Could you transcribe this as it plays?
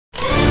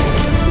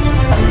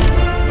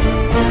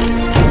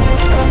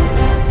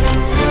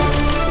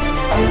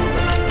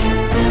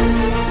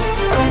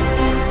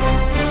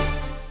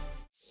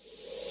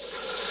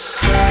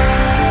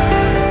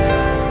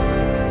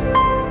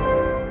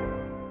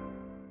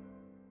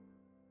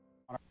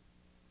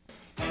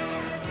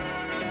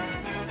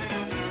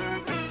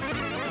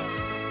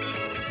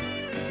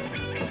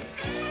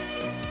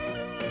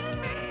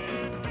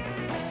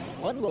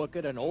One look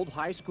at an old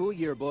high school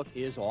yearbook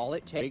is all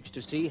it takes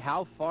to see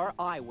how far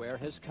eyewear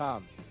has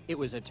come. It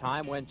was a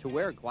time when to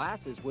wear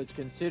glasses was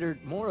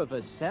considered more of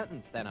a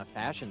sentence than a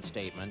fashion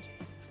statement.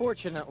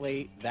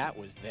 Fortunately, that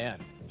was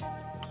then.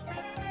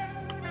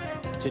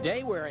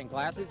 Today, wearing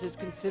glasses is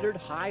considered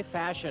high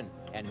fashion,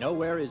 and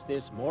nowhere is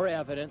this more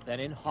evident than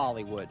in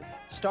Hollywood.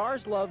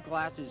 Stars love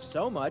glasses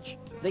so much,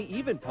 they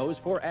even pose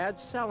for ads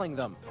selling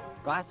them.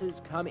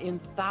 Glasses come in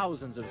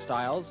thousands of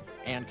styles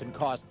and can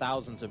cost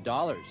thousands of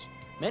dollars.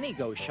 Many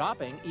go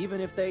shopping even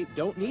if they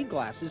don't need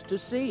glasses to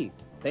see.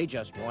 They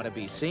just want to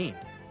be seen.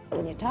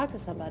 When you talk to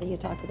somebody, you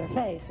talk to their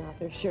face, not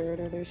their shirt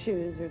or their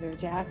shoes or their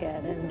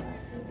jacket, and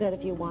that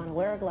if you want to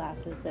wear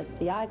glasses, that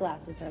the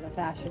eyeglasses are the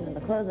fashion and the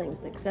clothing's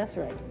the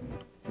accessory.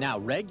 Now,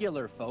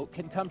 regular folk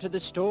can come to the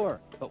store,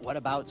 but what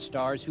about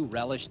stars who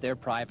relish their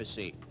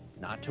privacy?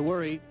 Not to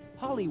worry,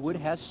 Hollywood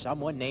has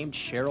someone named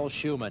Cheryl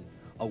Shuman,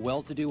 a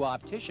well-to-do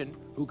optician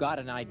who got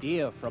an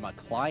idea from a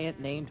client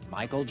named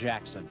Michael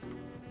Jackson.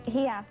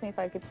 He asked me if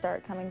I could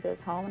start coming to his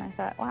home, and I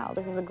thought, wow,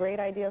 this is a great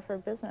idea for a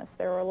business.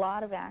 There were a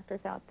lot of actors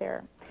out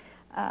there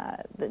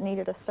that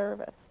needed a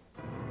service.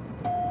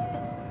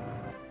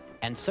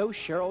 And so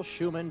Cheryl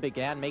Shuman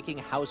began making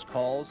house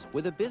calls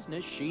with a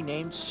business she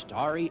named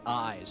Starry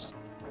Eyes.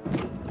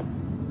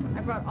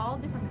 I brought all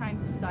different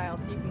kinds of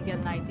styles so you can get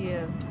an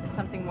idea of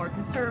something more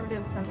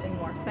conservative, something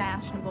more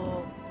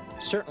fashionable.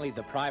 Certainly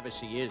the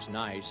privacy is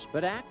nice,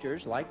 but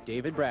actors like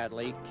David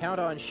Bradley count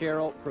on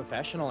Cheryl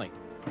professionally.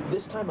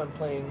 This time I'm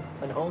playing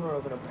an owner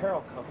of an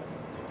apparel company,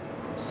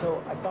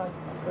 so I thought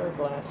a pair of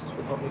glasses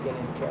would help me get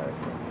into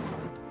character.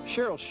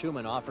 Cheryl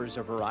Shuman offers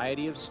a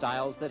variety of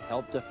styles that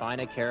help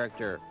define a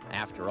character.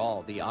 After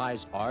all, the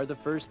eyes are the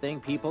first thing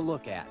people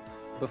look at.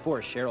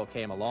 Before Cheryl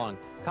came along,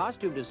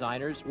 costume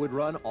designers would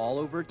run all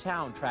over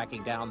town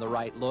tracking down the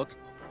right look.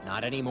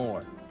 Not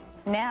anymore.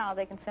 Now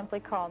they can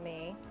simply call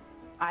me.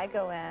 I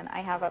go in.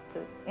 I have up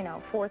to,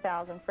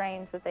 4,000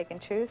 frames that they can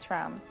choose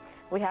from.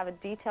 We have a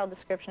detailed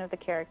description of the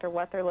character,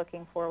 what they're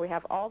looking for. We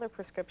have all their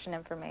prescription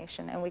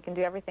information, and we can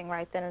do everything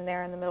right then and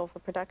there in the middle of a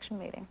production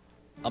meeting.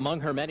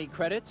 Among her many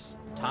credits,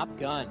 Top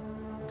Gun,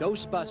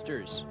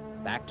 Ghostbusters,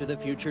 Back to the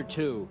Future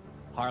 2,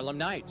 Harlem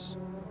Nights.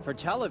 For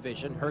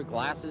television, her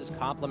glasses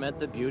complement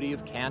the beauty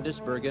of Candace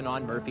Bergen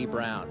on Murphy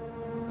Brown.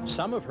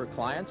 Some of her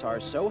clients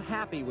are so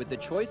happy with the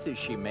choices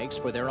she makes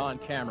for their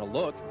on-camera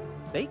look,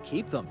 they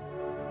keep them.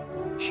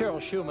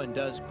 Cheryl Shuman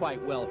does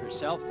quite well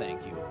herself,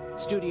 thank you.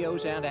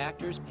 Studios and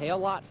actors pay a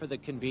lot for the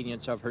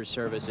convenience of her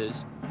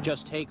services.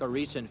 Just take a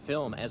recent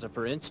film as a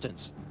for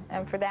instance.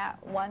 And for that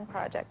one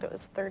project, it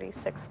was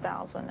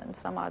 $36,000 and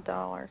some odd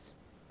dollars.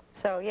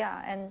 So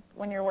yeah, and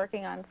when you're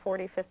working on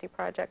 40, 50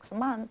 projects a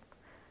month,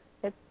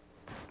 it's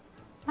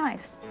nice.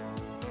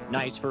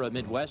 Nice for a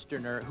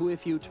Midwesterner who,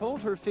 if you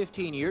told her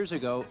 15 years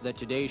ago that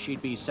today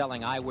she'd be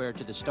selling eyewear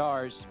to the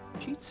stars,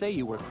 she'd say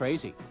you were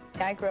crazy.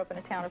 I grew up in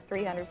a town of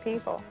 300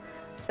 people.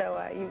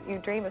 So you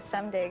dream of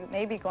someday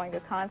maybe going to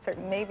a concert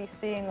and maybe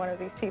seeing one of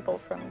these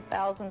people from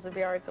thousands of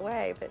yards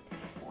away. But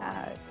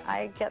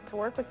I get to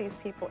work with these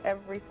people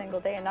every single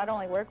day, and not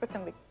only work with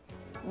them, but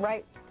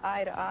right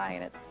eye to eye,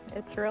 and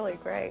it's really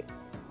great.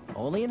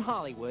 Only in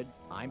Hollywood,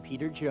 I'm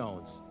Peter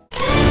Jones.